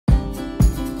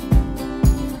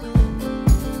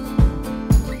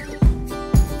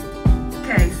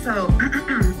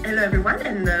Hello, everyone,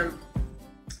 and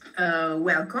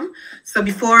welcome. So,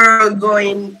 before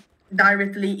going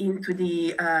directly into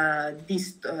the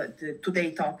today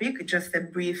topic, just a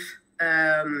brief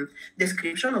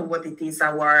description of what it is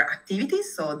our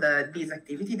activities. So, this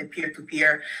activity, the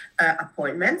peer-to-peer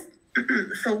appointments.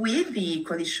 So, we, the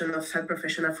Coalition of Health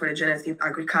Professionals for Regenerative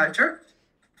Agriculture,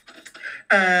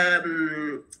 are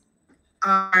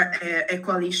a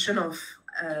coalition of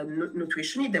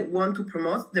nutritionists that want to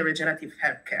promote the regenerative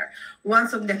healthcare.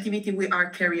 One of the activity we are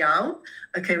carry on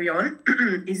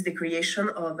is the creation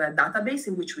of a database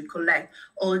in which we collect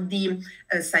all the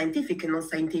scientific and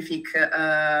non-scientific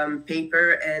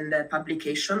paper and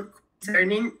publication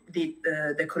concerning the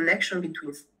connection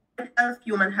between health,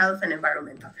 human health, and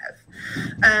environmental health.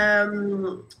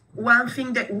 One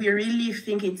thing that we really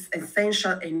think it's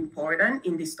essential and important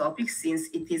in this topic, since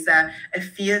it is a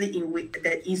field in which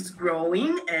that is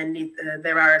growing, and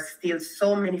there are still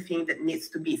so many things that needs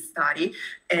to be studied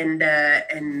and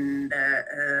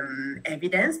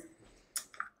evidence,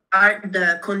 are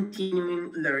the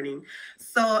continuing learning.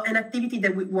 So an activity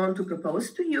that we want to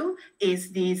propose to you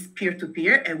is this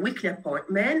peer-to-peer, a weekly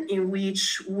appointment in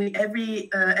which we every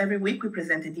week we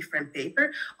present a different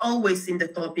paper, always in the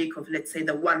topic of, let's say,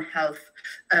 the One Health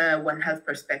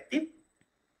perspective,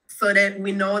 so that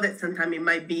we know that sometimes it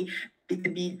might be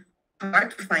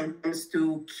hard to find things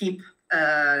to keep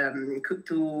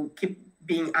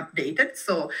being updated.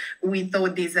 So we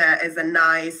thought this as a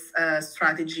nice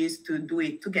strategies to do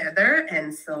it together.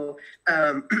 And so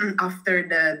after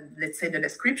let's say the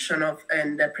description of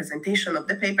and the presentation of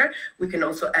the paper, we can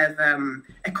also have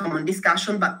a common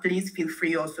discussion, but please feel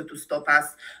free also to stop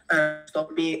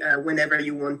me whenever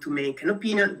you want to make an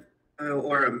opinion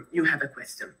or you have a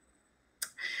question.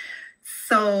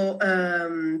 So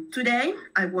today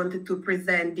I wanted to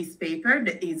present this paper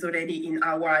that is already in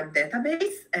our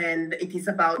database, and it is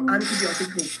about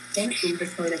antibiotic resistance in the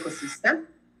soil ecosystem,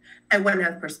 a One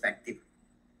Health perspective.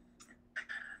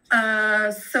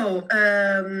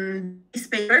 This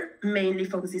paper mainly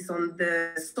focuses on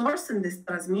the source and the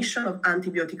transmission of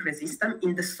antibiotic resistance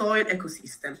in the soil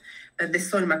ecosystem, the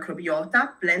soil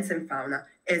microbiota, plants and fauna,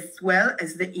 as well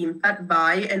as the impact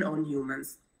by and on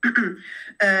humans.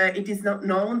 It is not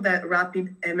known that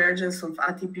rapid emergence of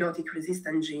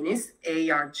antibiotic-resistant genes,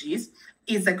 ARGs,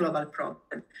 is a global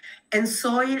problem, and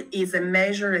soil is a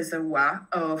major reservoir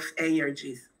of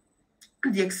ARGs.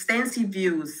 The extensive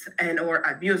use or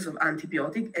abuse of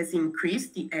antibiotics has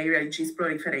increased the ARGs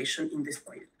proliferation in the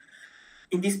soil.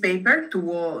 In this paper,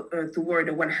 toward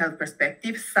the One Health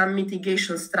perspective, some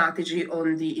mitigation strategy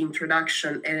on the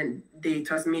introduction and the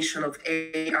transmission of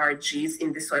ARGs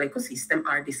in the soil ecosystem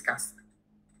are discussed.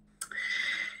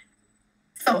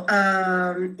 So,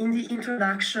 in the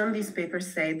introduction, this paper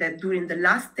said that during the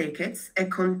last decades, a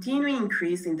continuing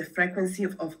increase in the frequency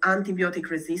of antibiotic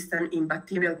resistance in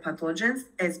bacterial pathogens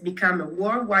has become a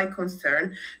worldwide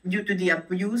concern due to the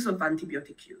abuse of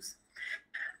antibiotic use.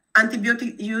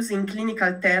 Antibiotic use in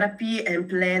clinical therapy and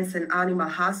plants and animal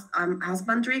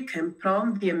husbandry can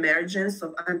prompt the emergence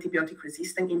of antibiotic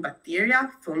resistance in bacteria,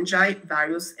 fungi,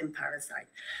 virus, and parasites,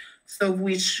 so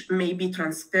which may be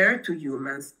transferred to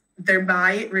humans,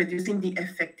 thereby reducing the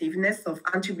effectiveness of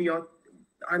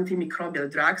antimicrobial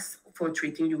drugs for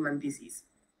treating human disease.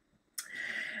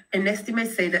 An estimate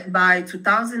say that by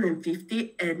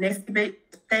 2050, an estimate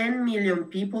 10 million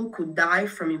people could die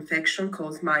from infection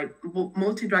caused by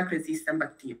multi-drug resistant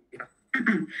bacteria.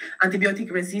 Antibiotic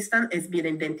resistance has been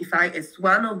identified as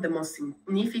one of the most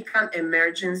significant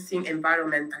emerging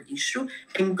environmental issues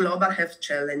and global health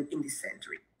challenge in this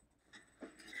century.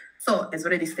 So, as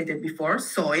already stated before,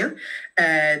 soil,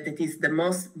 that is the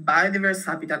most biodiverse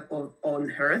habitat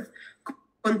on Earth,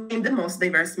 contain the most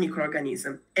diverse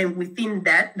microorganisms, and within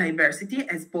that diversity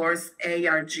has borne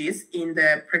ARGs in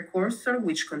the precursor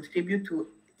which contribute to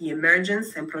the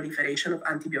emergence and proliferation of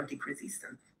antibiotic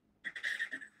resistance.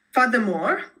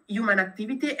 Furthermore, human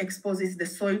activity exposes the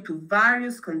soil to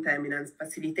various contaminants,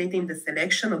 facilitating the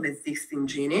selection of existing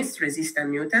genes,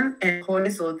 resistant mutants, and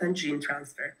horizontal gene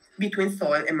transfer between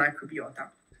soil and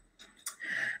microbiota.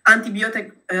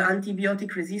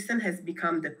 Antibiotic resistance has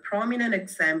become the prominent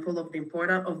example of the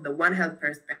importance of the One Health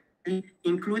perspective,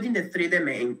 including the three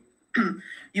domains: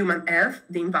 human health,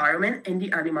 the environment, and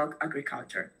the animal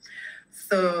agriculture.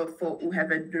 So for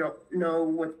whoever do not know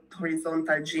what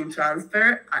horizontal gene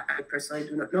transfer, I personally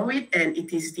do not know it, and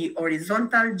it is the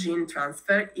horizontal gene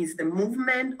transfer is the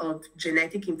movement of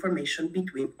genetic information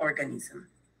between organisms.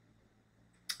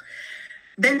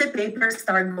 Then the paper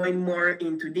started going more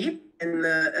into deep, and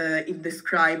it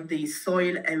described the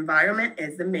soil environment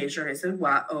as the major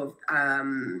reservoir of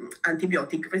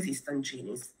antibiotic-resistant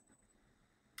genes.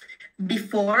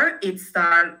 Before it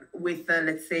starts with,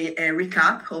 let's say, a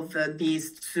recap of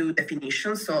these two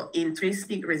definitions, so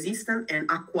intrinsic resistance and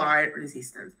acquired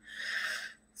resistance.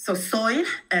 So soil,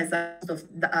 as a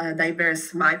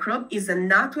diverse microbe, is a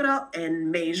natural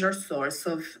and major source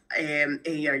of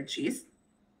ARGs,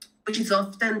 which is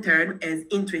often termed as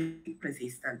intrinsic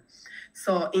resistance.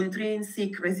 So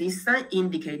intrinsic resistance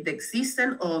indicates the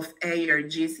existence of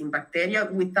ARGs in bacteria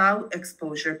without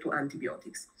exposure to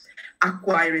antibiotics.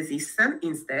 Acquired resistance,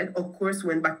 instead, occurs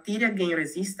when bacteria gain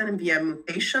resistance via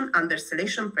mutation under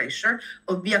selection pressure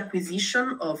or via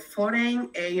acquisition of foreign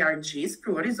ARGs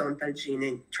through horizontal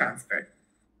gene transfer.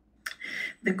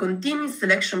 The continuous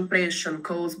selection pressure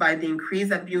caused by the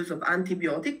increased abuse of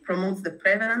antibiotics promotes the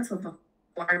prevalence of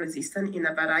acquired resistance in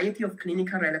a variety of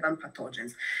clinically relevant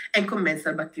pathogens and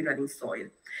commensal bacteria in soil.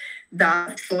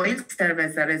 Thus, soil serves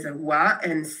as a reservoir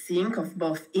and sink of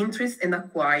both intrinsic and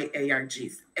acquired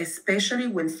ARGs, especially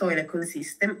when soil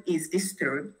ecosystem is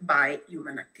disturbed by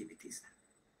human activities.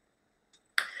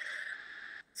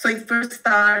 So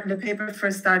the paper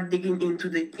first started digging into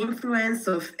the influence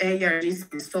of ARGs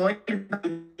in soil by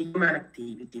human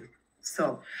activity.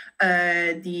 So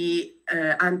the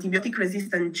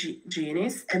antibiotic-resistant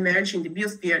genes emerged in the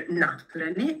biosphere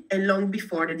naturally and long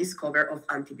before the discovery of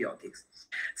antibiotics.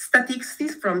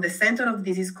 Statistics from the Center of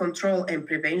Disease Control and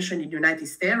Prevention in the United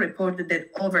States reported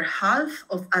that over half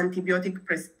of antibiotic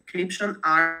prescriptions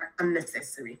are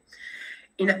unnecessary.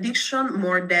 In addition,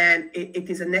 it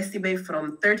is an estimate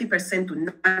from 30% to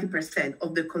 90%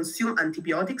 of the consumed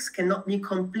antibiotics cannot be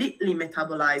completely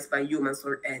metabolized by humans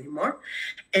or animals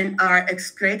and are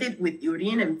excreted with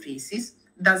urine and feces,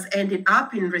 thus ending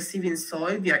up in receiving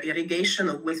soil via irrigation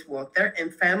of wastewater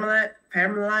and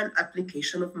permanent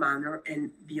application of manure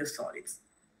and biosolids.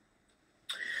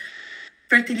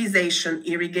 Fertilization,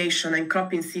 irrigation, and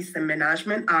cropping system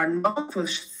management are known for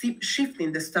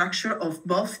shifting the structure of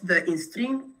both the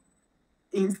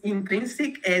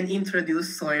intrinsic and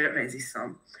introduced soil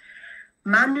resistance.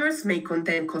 Manures may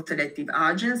contain co-selective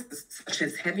agents such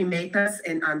as heavy metals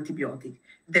and antibiotics.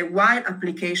 The wide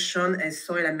application as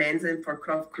soil amendment for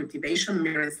crop cultivation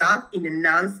may result in an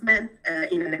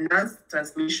enhanced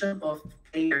transmission of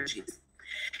ARGs.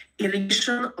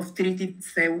 Irrigation of treated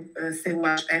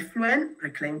sewage effluent,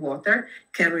 reclaimed water,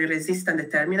 carrier-resistant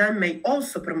determinant may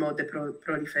also promote the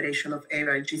proliferation of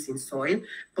ARGs in soil,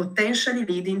 potentially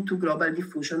leading to global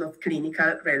diffusion of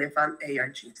clinical relevant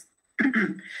ARGs.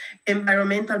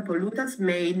 Environmental pollutants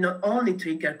may not only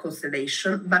trigger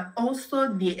co-selation, but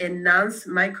also the enhanced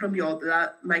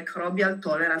microbial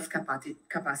tolerance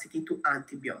capacity to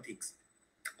antibiotics,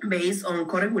 based on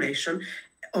co-regulation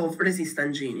of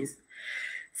resistant genes.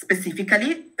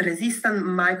 Specifically, resistant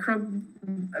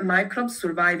microbes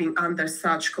surviving under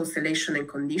such co-selation and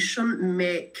condition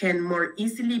can more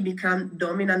easily become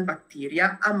dominant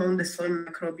bacteria among the soil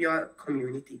microbial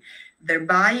community,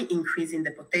 thereby increasing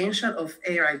the potential of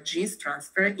ARGs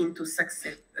transfer into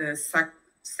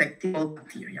susceptible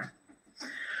bacteria.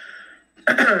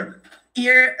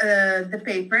 Here, the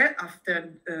paper, after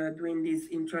doing this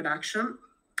introduction,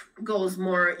 goes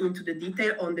more into the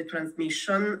detail on the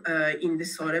transmission in the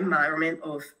soil environment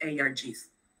of ARGs.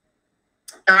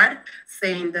 Start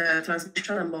saying the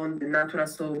transmission among the natural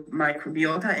soil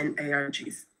microbiota and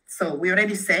ARGs. So we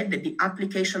already said that the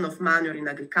application of manure in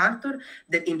agriculture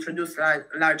that introduced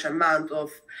large amount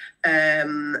of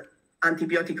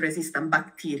antibiotic-resistant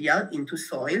bacteria into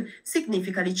soil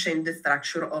significantly changed the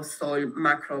structure of soil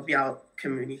microbial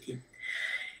community.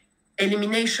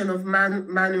 Elimination of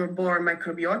manure-borne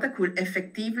microbiota could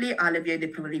effectively alleviate the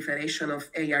proliferation of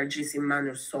ARGs in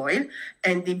manure soil,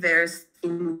 and diverse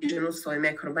indigenous soil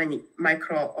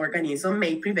microorganisms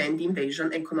may prevent the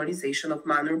invasion and colonization of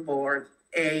manure-borne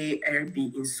ARB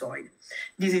in soil.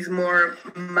 This is more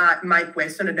my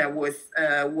question that I was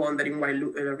wondering while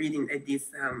reading this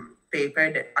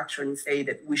paper, that actually say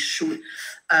that we should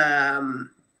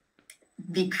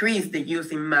decrease the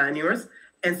use in manures.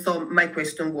 And so my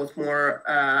question was more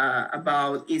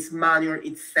about, is manure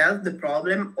itself the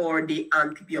problem or the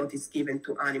antibiotics given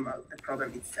to animals the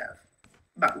problem itself?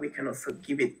 But we can also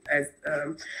give it as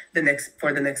the next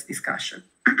discussion.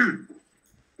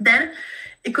 Then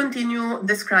it continues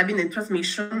describing the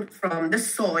transmission from the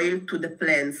soil to the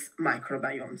plant's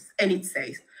microbiomes. And it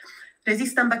says,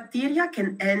 resistant bacteria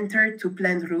can enter to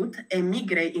plant root and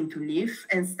migrate into leaf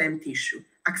and stem tissue,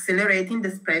 accelerating the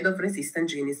spread of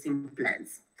resistant genes in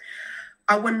plants.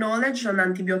 Our knowledge on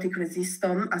antibiotic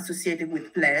resistance associated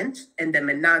with plants and the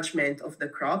management of the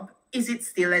crop is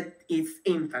still at its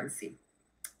infancy.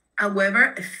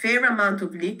 However, a fair amount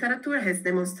of literature has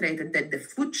demonstrated that the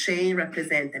food chain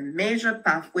represents a major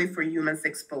pathway for humans'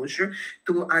 exposure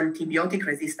to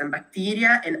antibiotic-resistant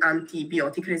bacteria and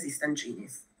antibiotic-resistant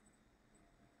genes.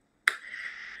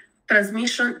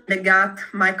 Transmission, the gut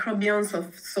microbiomes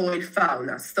of soil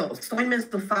fauna. So soil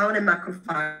mesofauna and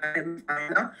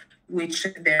macrofauna, which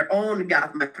have their own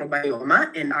gut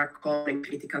microbiome and are common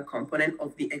critical component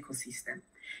of the ecosystem.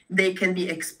 They can be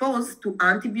exposed to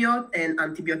antibiotic and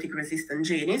antibiotic-resistant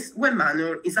genes when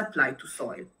manure is applied to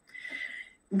soil.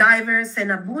 Diverse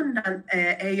and abundant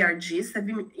ARGs have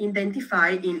been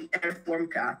identified in earthworm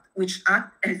gut, which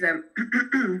act as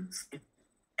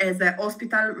a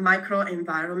hospital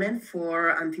microenvironment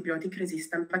for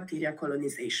antibiotic-resistant bacteria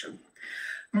colonization.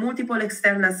 Multiple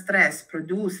external stress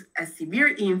produce a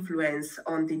severe influence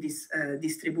on the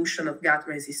distribution of gut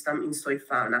resistance in soil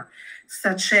fauna,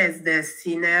 such as the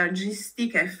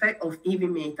synergistic effect of heavy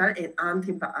metal and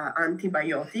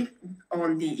antibiotic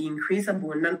on the increased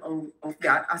abundance of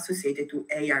gut associated to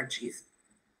ARGs.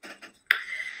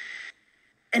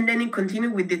 And then it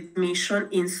continues with the transmission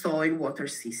in soil water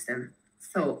system.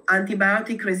 So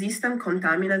antibiotic-resistant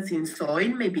contaminants in soil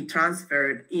may be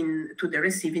transferred to the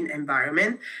receiving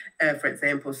environment, for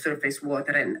example, surface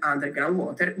water and underground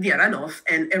water, via runoff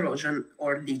and erosion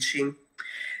or leaching.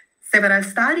 Several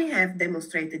studies have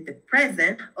demonstrated the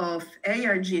presence of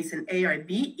ARGs and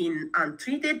ARB in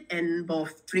untreated and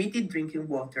both treated drinking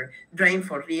water, drained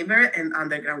for river and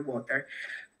underground water,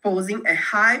 posing a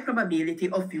high probability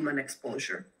of human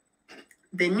exposure.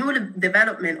 The new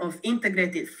development of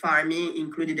integrated farming,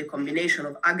 including the combination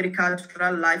of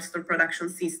agricultural livestock production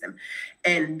system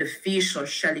and the fish or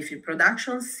shellfish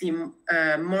production, seem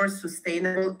more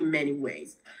sustainable in many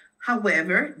ways.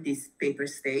 However, this paper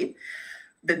states,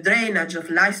 the drainage of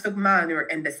livestock manure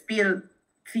and the spilled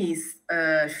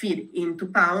feed into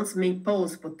ponds may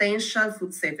pose potential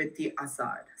food safety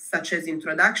hazards, such as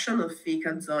introduction of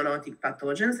fecal zoonotic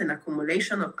pathogens and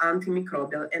accumulation of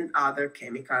antimicrobial and other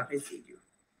chemical residue.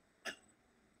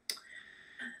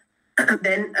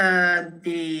 Then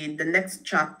the next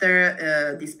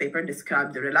chapter, this paper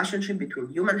describes the relationship between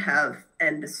human health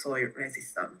and the soil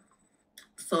resistance.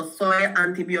 So soil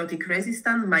antibiotic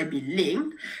resistance might be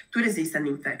linked to resistant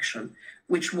infection,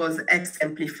 which was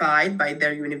exemplified by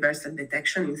their universal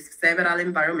detection in several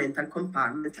environmental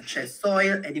compartments such as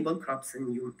soil, edible crops,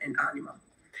 and animal.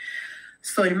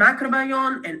 Soil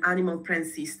microbiome and animal plant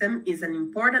system is an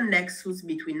important nexus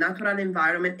between natural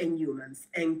environment and humans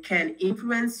and can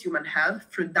influence human health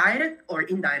through direct or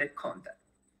indirect contact.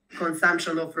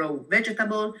 Consumption of raw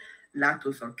vegetable,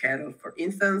 lettuce or carrot, for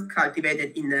instance,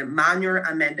 cultivated in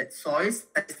manure-amended soils,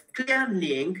 is a clear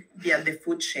link via the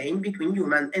food chain between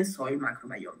human and soil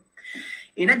microbiome.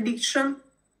 In addition,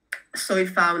 soil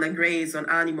fauna graze on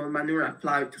animal manure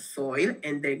applied to soil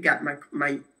and their gut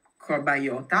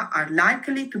microbiota are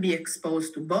likely to be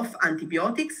exposed to both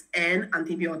antibiotics and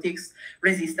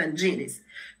antibiotics-resistant genes,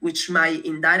 which might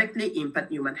indirectly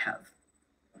impact human health.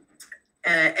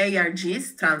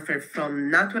 ARGs transfer from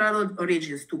natural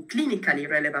origins to clinically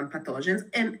relevant pathogens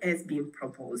and has been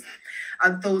proposed.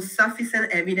 Although sufficient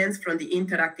evidence from the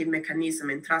interactive mechanism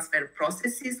and transfer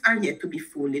processes are yet to be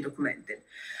fully documented.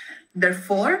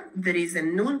 Therefore, there is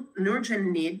an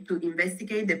urgent need to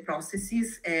investigate the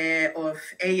processes of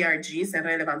ARGs and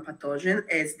relevant pathogens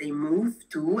as they move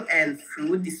to and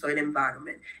through the soil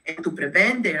environment and to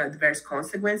prevent their adverse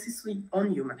consequences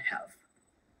on human health.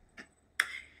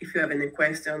 If you have any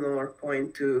question or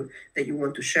point that you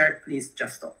want to share, please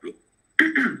just stop me.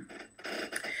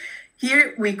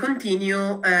 Here we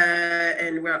continue,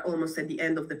 and we're almost at the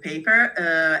end of the paper.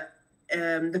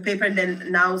 The paper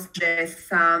then now suggests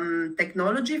some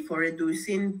technology for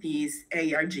reducing these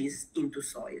ARGs into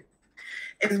soil.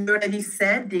 As we already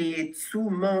said, the two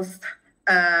most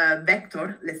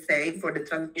vector, let's say, for the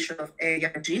transmission of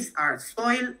ARGs are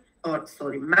soil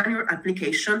manure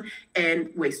application and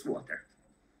wastewater.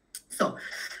 So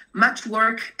much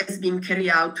work has been carried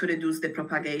out to reduce the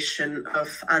propagation of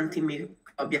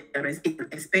antimicrobial resistance,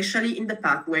 especially in the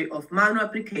pathway of manure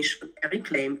application and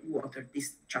reclaimed water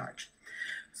discharge.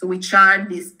 So we chart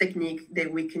this technique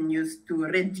that we can use to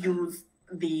reduce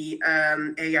the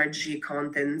ARG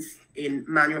contents in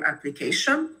manure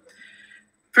application.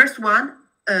 First one,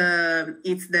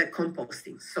 it's the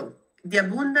composting. So the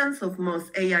abundance of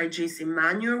most ARGs in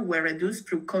manure were reduced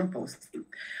through composting.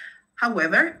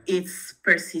 However, its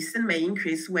persistence may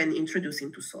increase when introduced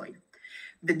into soil.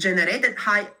 The generated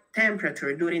high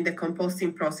temperature during the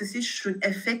composting processes should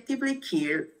effectively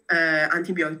kill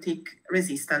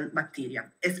antibiotic-resistant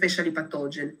bacteria, especially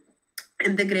pathogen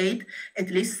and degrade at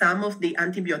least some of the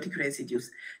antibiotic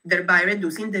residues, thereby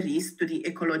reducing the risk to the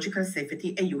ecological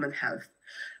safety and human health.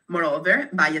 Moreover,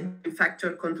 by a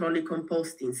factor controlling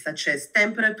composting such as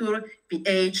temperature,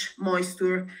 pH,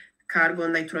 moisture,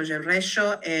 carbon-nitrogen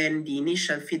ratio, and the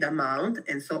initial feed amount,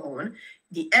 and so on,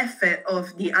 the effect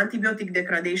of the antibiotic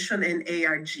degradation and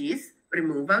ARGs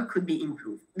removal could be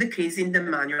improved, decreasing the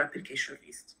manual application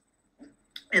risk.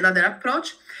 Another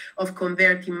approach of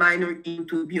converting manure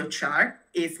into biochar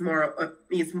is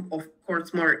of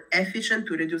course more efficient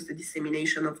to reduce the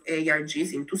dissemination of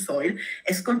ARGs into soil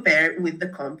as compared with the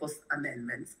compost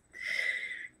amendments.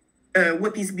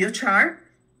 What is biochar?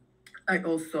 I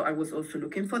was also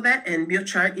looking for that, and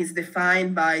biochar is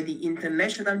defined by the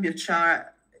International Biochar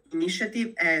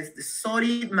Initiative as the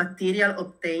solid material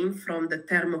obtained from the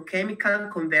thermochemical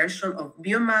conversion of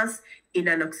biomass in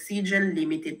an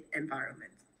oxygen-limited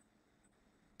environment.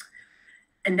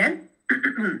 And then,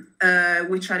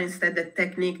 which are instead the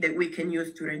technique that we can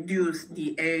use to reduce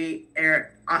the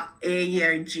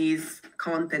ARG's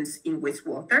contents in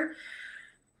wastewater.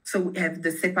 So we have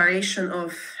the separation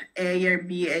of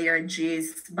ARB,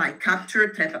 ARGs by capture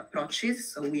type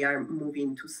approaches. So we are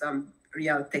moving to some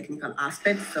real technical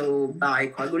aspects. So by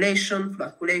coagulation,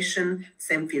 flocculation,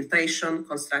 same filtration,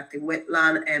 constructive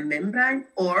wetland and membrane,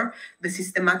 or the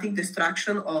systematic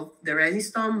destruction of the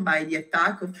rhizostome by the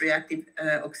attack of reactive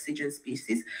oxygen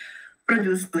species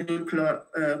produced during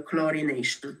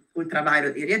chlorination,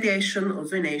 ultraviolet irradiation,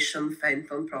 ozonation,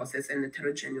 Fenton process, and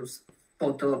heterogeneous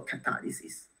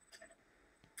photocatalysis.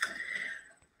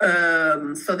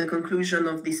 So the conclusion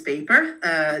of this paper,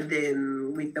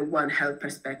 with the One Health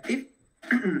perspective.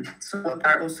 So what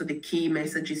are also the key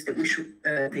messages that we should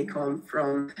take on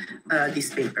from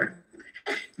this paper?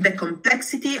 The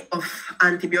complexity of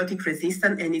antibiotic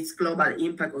resistance and its global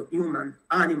impact on human,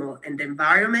 animal, and the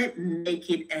environment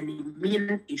make it an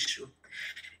imminent issue.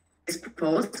 As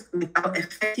proposed, without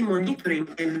effective monitoring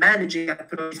and managing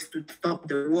approaches to stop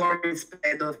the worrying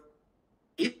spread of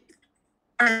it,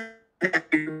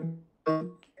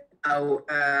 our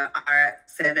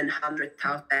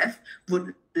 700,000 deaths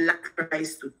would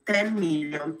rise to 10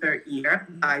 million per year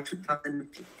by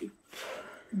 2050.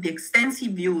 The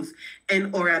extensive use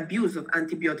and or abuse of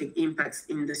antibiotic impacts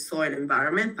in the soil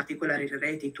environment, particularly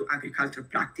related to agricultural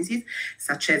practices,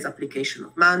 such as application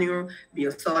of manure,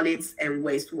 biosolids, and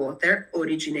wastewater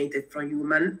originated from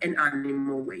human and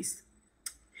animal waste.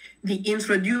 The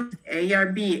introduced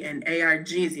ARB and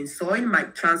ARGs in soil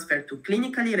might transfer to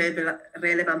clinically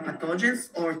relevant pathogens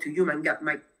or to human gut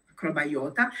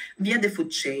microbiota via the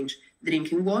food chain,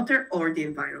 drinking water, or the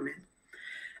environment.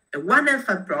 The One Health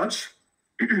approach,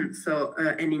 so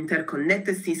an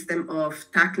interconnected system of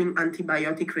tackling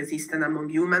antibiotic resistance among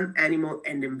human, animal,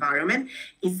 and environment,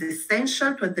 is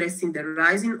essential to addressing the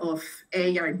rising of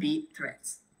ARB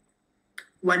threats.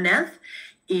 One Health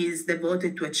is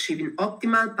devoted to achieving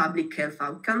optimal public health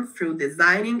outcomes through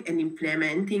designing and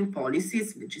implementing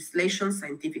policies, legislation,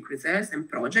 scientific research, and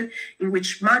projects in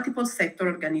which multiple sector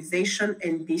organizations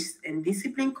and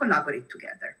disciplines collaborate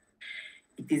together.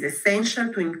 It is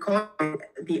essential to incorporate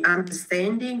the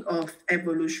understanding of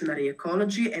evolutionary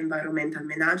ecology, environmental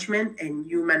management, and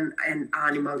human and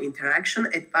animal interaction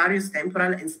at various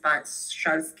temporal and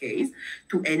spatial scales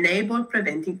to enable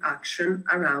preventive action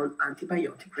around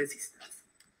antibiotic resistance.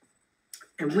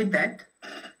 And with that,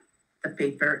 the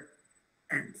paper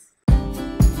ends.